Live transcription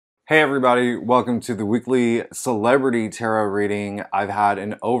Hey everybody, welcome to the weekly celebrity tarot reading. I've had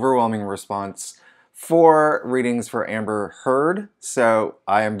an overwhelming response for readings for Amber Heard, so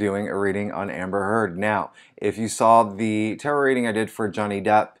I am doing a reading on Amber Heard. Now, if you saw the tarot reading I did for Johnny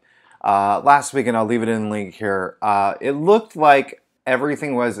Depp last week, and I'll leave it in the link here, it looked like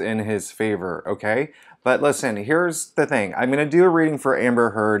everything was in his favor, okay? But listen, here's the thing. I'm going to do a reading for Amber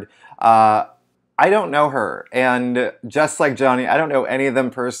Heard. I don't know her, and just like Johnny, I don't know any of them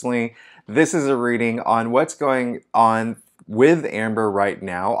personally. This is a reading on what's going on with Amber right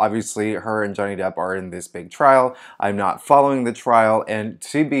now. Obviously, her and Johnny Depp are in this big trial. I'm not following the trial, and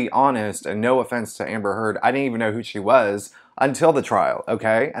to be honest, and no offense to Amber Heard, I didn't even know who she was until the trial,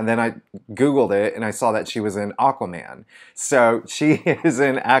 okay? And then I Googled it, and I saw that she was in Aquaman. So she is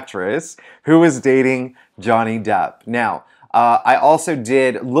an actress who is dating Johnny Depp. Now, I also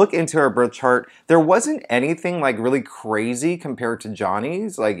did look into her birth chart. There wasn't anything like really crazy compared to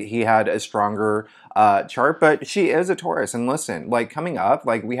Johnny's. Like he had a stronger chart, but she is a Taurus. And listen, like coming up,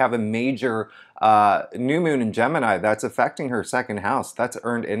 like we have a major new moon in Gemini that's affecting her second house. That's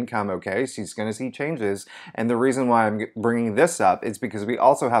earned income, okay? She's going to see changes. And the reason why I'm bringing this up is because we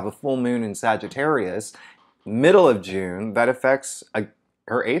also have a full moon in Sagittarius, middle of June, that affects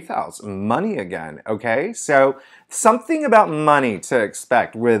her 8th house, money again, okay? So something about money to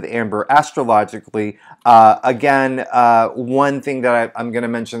expect with Amber astrologically. Again, one thing that I'm going to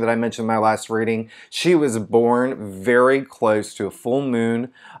mention that I mentioned in my last reading, she was born very close to a full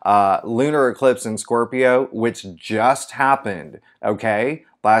moon, lunar eclipse in Scorpio, which just happened, okay?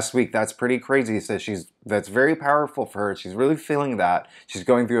 Last week. That's pretty crazy. So that's very powerful for her. She's really feeling that. She's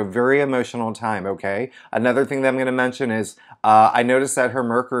going through a very emotional time, okay? Another thing that I'm going to mention is I noticed that her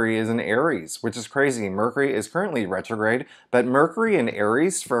Mercury is in Aries, which is crazy. Mercury is currently retrograde, but Mercury in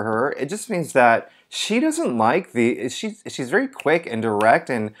Aries for her, it just means that she doesn't like she's very quick and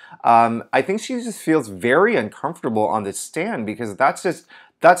direct, and I think she just feels very uncomfortable on this stand because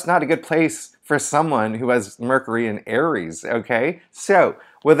that's not a good place for someone who has Mercury in Aries, okay? So,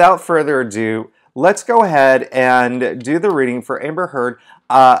 without further ado, let's go ahead and do the reading for Amber Heard.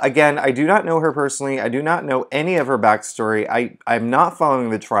 Again, I do not know her personally. I do not know any of her backstory. I'm not following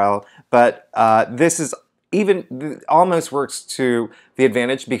the trial, but this is almost works to the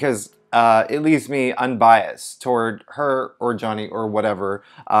advantage because it leaves me unbiased toward her or Johnny or whatever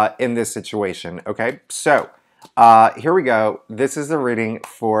in this situation, okay? So, here we go. This is the reading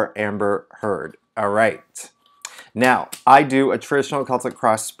for Amber Heard. All right. Now, I do a traditional Celtic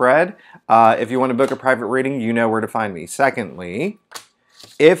cross spread. If you want to book a private reading, you know where to find me. Secondly,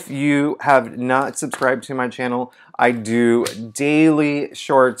 if you have not subscribed to my channel, I do daily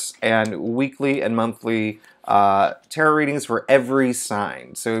shorts and weekly and monthly tarot readings for every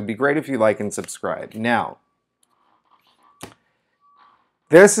sign. So it'd be great if you like and subscribe. Now,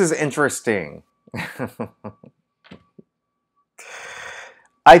 this is interesting.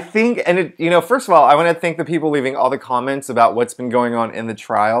 I think, and first of all, I want to thank the people leaving all the comments about what's been going on in the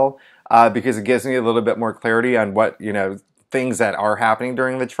trial, because it gives me a little bit more clarity on what, things that are happening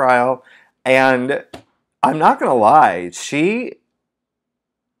during the trial. And I'm not going to lie,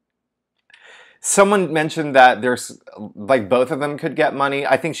 someone mentioned that there's, like, both of them could get money.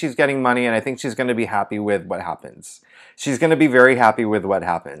 I think she's getting money, and I think she's going to be happy with what happens. She's going to be very happy with what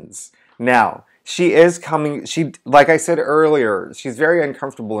happens. Now, she is coming, like I said earlier, she's very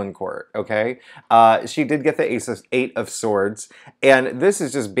uncomfortable in court, okay? She did get the Eight of Swords, and this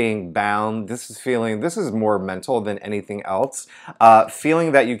is just being bound. This is more mental than anything else.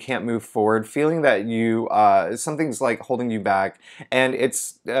 Feeling that you can't move forward, feeling that something's like holding you back, and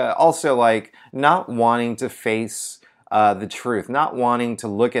it's also like not wanting to face the truth, not wanting to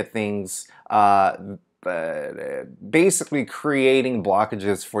look at things, basically creating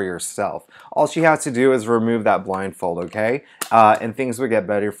blockages for yourself. All she has to do is remove that blindfold, okay? And things would get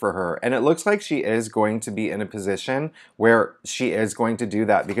better for her. And it looks like she is going to be in a position where she is going to do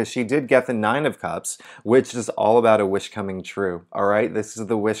that because she did get the Nine of Cups, which is all about a wish coming true, all right? This is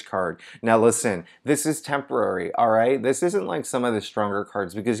the wish card. Now listen, this is temporary, all right? This isn't like some of the stronger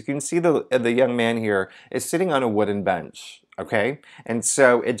cards because you can see the young man here is sitting on a wooden bench. Okay, and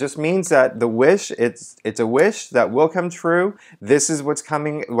so it just means that the wish, it's a wish that will come true. This is what's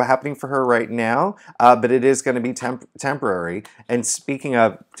happening for her right now, but it is going to be temporary. And speaking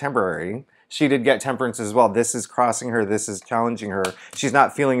of temporary, she did get Temperance as well. This is crossing her. This is challenging her. She's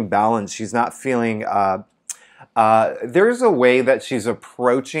not feeling balanced. She's not feeling... there's a way that she's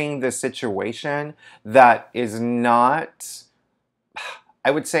approaching the situation that is not, I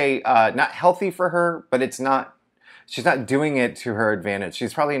would say, not healthy for her, but she's not doing it to her advantage.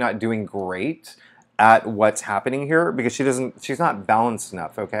 She's probably not doing great at what's happening here because she's not balanced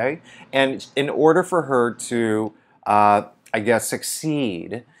enough, okay? And in order for her to, I guess,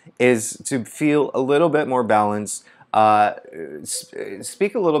 succeed, is to feel a little bit more balanced,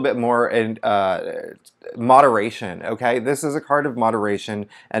 speak a little bit more in moderation, okay? This is a card of moderation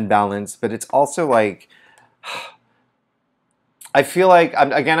and balance, but it's also like, I feel like,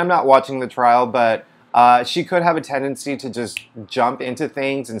 again, I'm not watching the trial, but she could have a tendency to just jump into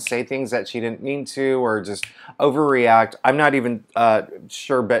things and say things that she didn't mean to, or just overreact. I'm not even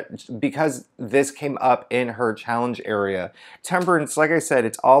sure, but because this came up in her challenge area. Temperance, like I said,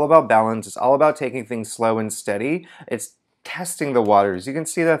 it's all about balance. It's all about taking things slow and steady. It's testing the waters. You can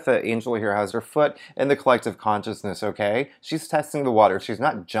see that the angel here has her foot in the collective consciousness, okay? She's testing the water. She's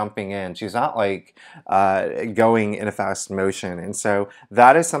not jumping in. She's not like going in a fast motion. And so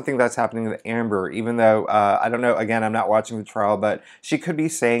that is something that's happening with Amber, even though, I don't know, again, I'm not watching the trial, but she could be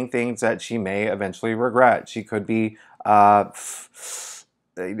saying things that she may eventually regret. She could be,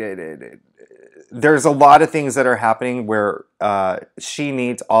 there's a lot of things that are happening where she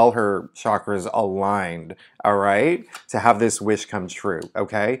needs all her chakras aligned, all right, to have this wish come true,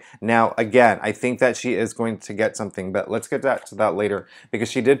 okay? Now, again, I think that she is going to get something, but let's get to that later, because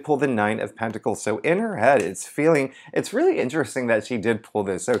she did pull the Nine of Pentacles. So in her head, it's really interesting that she did pull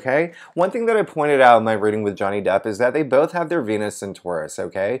this, okay? One thing that I pointed out in my reading with Johnny Depp is that they both have their Venus in Taurus,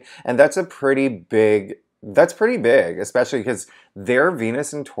 okay? And that's pretty big, especially because their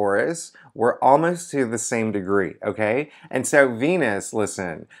Venus and Taurus were almost to the same degree, okay? And so Venus,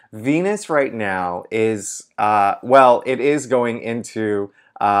 listen, Venus right now is, well, it is going into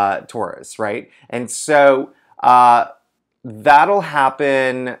Taurus, right? And so that'll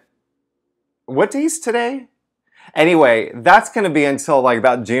happen, what day's today? Anyway, that's going to be until like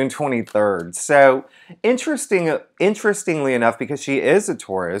about June 23rd. So interestingly enough, because she is a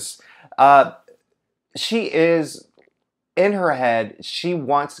Taurus, she is, in her head, she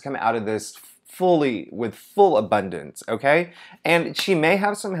wants to come out of this fully, with full abundance, okay? And she may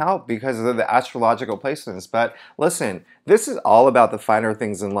have some help because of the astrological placements, but listen, this is all about the finer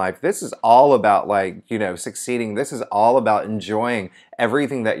things in life. This is all about, like, you know, succeeding. This is all about enjoying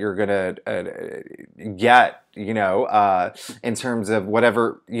everything that you're gonna get, you know, in terms of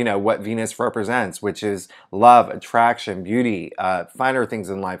whatever, you know, what Venus represents, which is love, attraction, beauty, finer things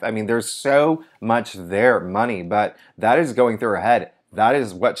in life. I mean, there's so much there, money, but that is going through her head. That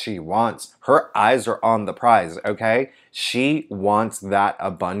is what she wants. Her eyes are on the prize, okay? She wants that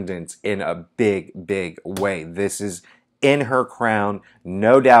abundance in a big, big way. This is in her crown,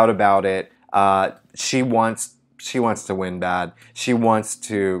 no doubt about it. She wants to win bad. She wants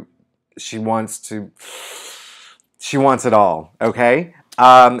it all, okay?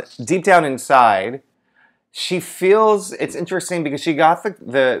 Deep down inside, she feels, it's interesting because she got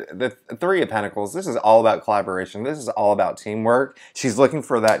the Three of Pentacles. This is all about collaboration. This is all about teamwork. She's looking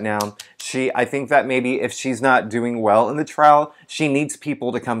for that now. I think that maybe if she's not doing well in the trial, she needs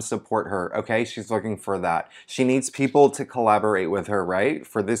people to come support her, okay? She's looking for that. She needs people to collaborate with her, right?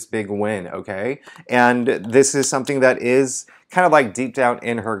 For this big win, okay? And this is something that is kind of like deep down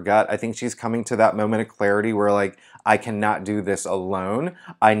in her gut. I think she's coming to that moment of clarity where, like, I cannot do this alone.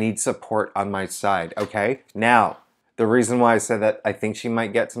 I need support on my side, okay? Now, the reason why I said that I think she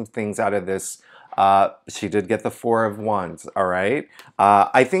might get some things out of this, she did get the Four of Wands, all right?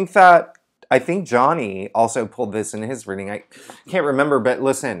 I think Johnny also pulled this in his reading. I can't remember, but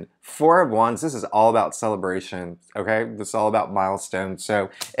listen, Four of Wands, this is all about celebration, okay? This is all about milestones.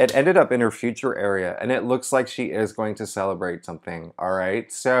 So it ended up in her future area, and it looks like she is going to celebrate something, all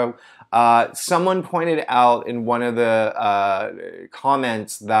right? So someone pointed out in one of the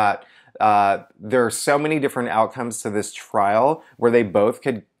comments that there are so many different outcomes to this trial where they both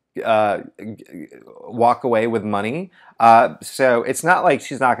could walk away with money. So it's not like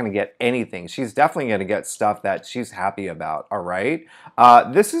she's not going to get anything. She's definitely going to get stuff that she's happy about, all right?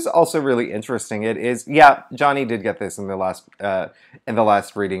 This is also really interesting. It is, yeah, Johnny did get this in the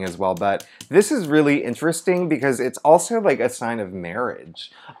last reading as well, but this is really interesting because it's also like a sign of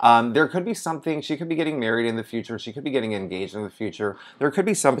marriage. There could be something, she could be getting married in the future, she could be getting engaged in the future, there could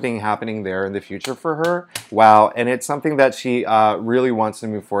be something happening there in the future for her. Wow, and it's something that she really wants to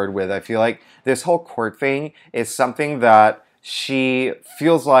move forward with. I feel like this whole court thing is something that she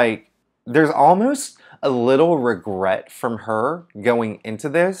feels like there's almost a little regret from her going into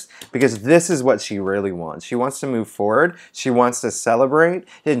this because this is what she really wants. She wants to move forward, she wants to celebrate,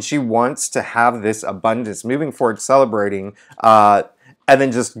 and she wants to have this abundance moving forward, celebrating. and then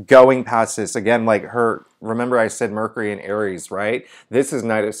just going past this again, like her, remember I said Mercury and Aries, right? This is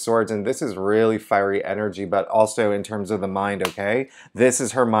Knight of Swords, and this is really fiery energy, but also in terms of the mind, okay? This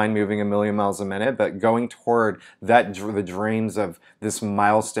is her mind moving a million miles a minute, but going toward that, the dreams of this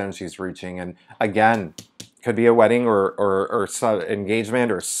milestone she's reaching. And again, could be a wedding or some engagement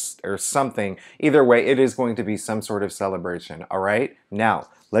or something. Either way, it is going to be some sort of celebration, all right? Now,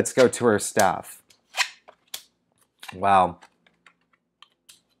 let's go to her staff. Wow.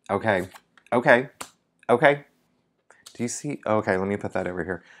 Okay, okay, okay. Do you see? Okay, let me put that over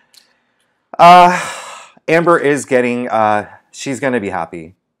here. Amber is getting, she's going to be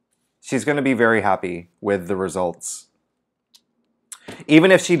happy. She's going to be very happy with the results. Even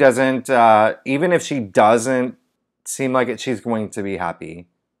if she doesn't seem like it, she's going to be happy.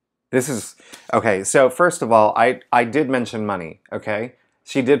 This is, okay, so first of all, I did mention money, okay?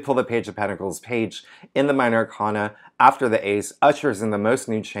 She did pull the Page of Pentacles. Page in the Minor Arcana after the Ace ushers in the most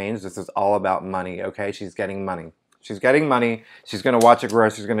new change. This is all about money, okay? She's getting money. She's getting money. She's going to watch it grow.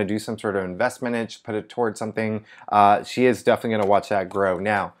 She's going to do some sort of investment in it, put it towards something. She is definitely going to watch that grow.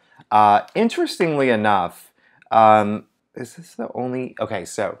 Now, interestingly enough, is this the only... Okay,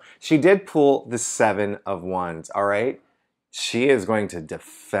 so she did pull the Seven of Wands, all right? She is going to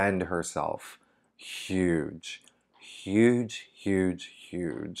defend herself. Huge, huge, huge,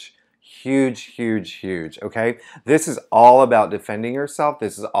 huge. Huge, huge, huge, okay? This is all about defending yourself.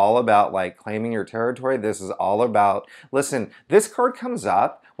 This is all about, like, claiming your territory. This is all about... Listen, this card comes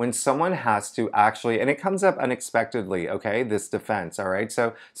up when someone has to actually... And it comes up unexpectedly, okay? This defense, all right?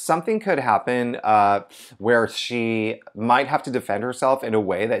 So something could happen where she might have to defend herself in a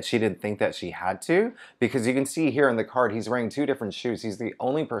way that she didn't think that she had to, because you can see here in the card, he's wearing two different shoes. He's the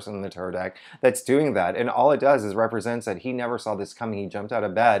only person in the tarot deck that's doing that. And all it does is represents that he never saw this coming. He jumped out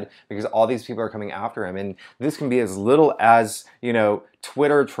of bed because all these people are coming after him. And this can be as little as, you know,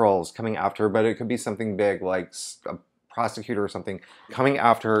 Twitter trolls coming after her, but it could be something big like a prosecutor or something coming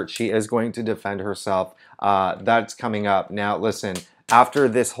after her. She is going to defend herself. That's coming up. Now, listen, after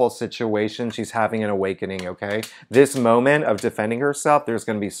this whole situation, she's having an awakening, okay? This moment of defending herself, there's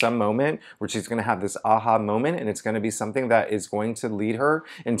going to be some moment where she's going to have this aha moment, and it's going to be something that is going to lead her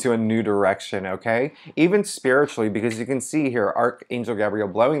into a new direction, okay? Even spiritually, because you can see here, Archangel Gabriel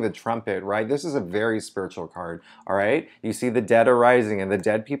blowing the trumpet, right? This is a very spiritual card, all right? You see the dead arising, and the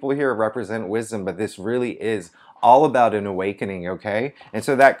dead people here represent wisdom, but this really is all about an awakening, okay? And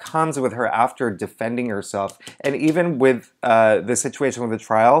so that comes with her after defending herself. And even with the situation with the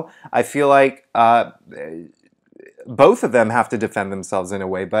trial, I feel like both of them have to defend themselves in a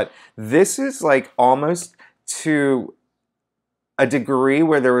way, but this is like almost to a degree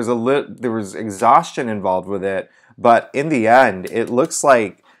where there was exhaustion involved with it, but in the end, it looks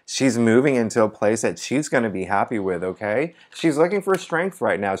like she's moving into a place that she's going to be happy with, okay? She's looking for strength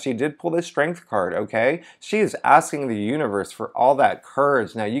right now. She did pull the Strength card, okay? She is asking the universe for all that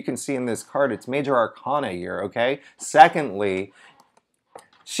courage. Now, you can see in this card, it's Major Arcana here, okay? Secondly,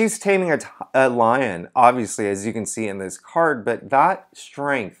 she's taming a lion, obviously, as you can see in this card, but that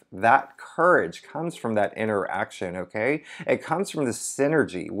strength, that courage comes from that interaction, okay? It comes from the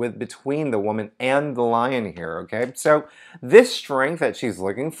synergy between the woman and the lion here, okay? So this strength that she's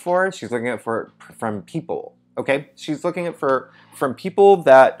looking for from people, okay? She's looking at from people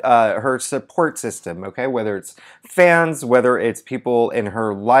that, her support system, okay? Whether it's fans, whether it's people in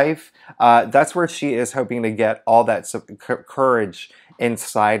her life, that's where she is hoping to get all that courage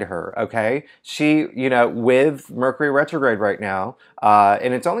inside her, okay? She, you know, with Mercury retrograde right now,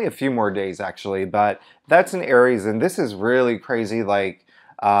 and it's only a few more days actually, but that's in Aries, and this is really crazy, like,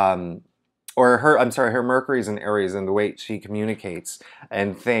 her Mercury's in Aries and the way she communicates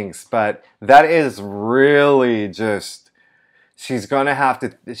and thinks, but that is really just, she's gonna have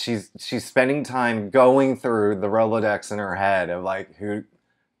to, she's spending time going through the Rolodex in her head of like, who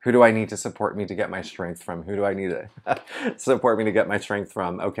do I need to support me to get my strength from? Who do I need to support me to get my strength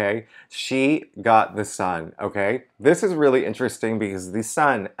from, okay? She got the Sun, okay? This is really interesting because the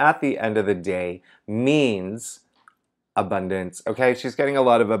Sun, at the end of the day, means abundance, okay? She's getting a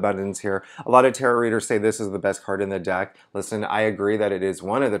lot of abundance here. A lot of tarot readers say this is the best card in the deck. Listen, I agree that it is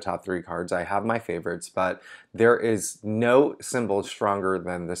one of the top 3 cards. I have my favorites, but there is no symbol stronger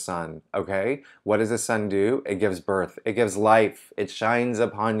than the Sun, okay? What does the Sun do? It gives birth. It gives life. It shines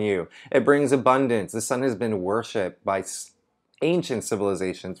upon you. It brings abundance. The Sun has been worshipped by ancient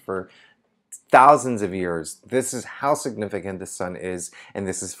civilizations for thousands of years. This is how significant the Sun is, and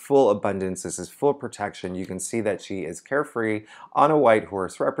this is full abundance. This is full protection. You can see that she is carefree on a white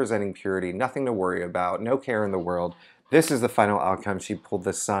horse, representing purity, nothing to worry about, no care in the world. This is the final outcome. She pulled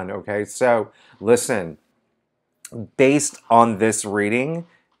the Sun, okay? So, listen, based on this reading,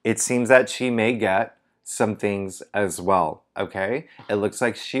 it seems that she may get some things as well, okay? It looks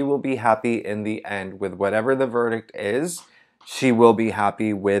like she will be happy in the end with whatever the verdict is. She will be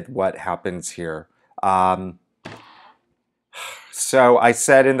happy with what happens here. So I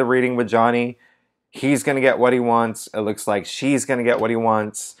said in the reading with Johnny, he's going to get what he wants. It looks like she's going to get what he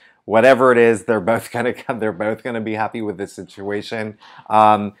wants. Whatever it is, they're both going to be happy with this situation.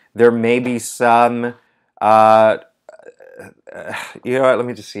 There may be some you know what, let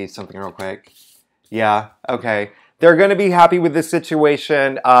me just see something real quick. Yeah, okay. They're going to be happy with this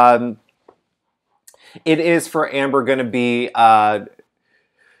situation. It is for Amber going to be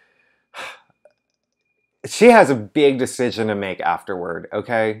she has a big decision to make afterward,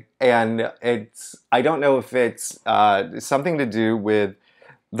 okay? And I don't know if it's something to do with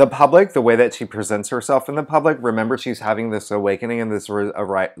the public, the way that she presents herself in the public. Remember, she's having this awakening and this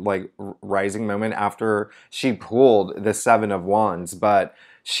rising moment after she pulled the Seven of Wands. But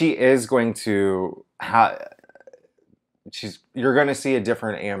she is going to you're going to see a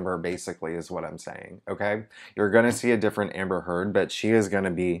different Amber, basically, is what I'm saying, okay? You're going to see a different Amber Heard, but she is going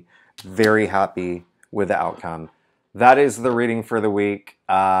to be very happy with the outcome. That is the reading for the week.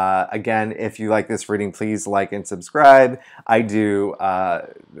 Again, if you like this reading, please like and subscribe. I do,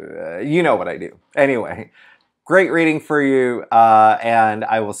 you know what I do. Anyway, great reading for you, and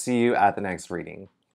I will see you at the next reading.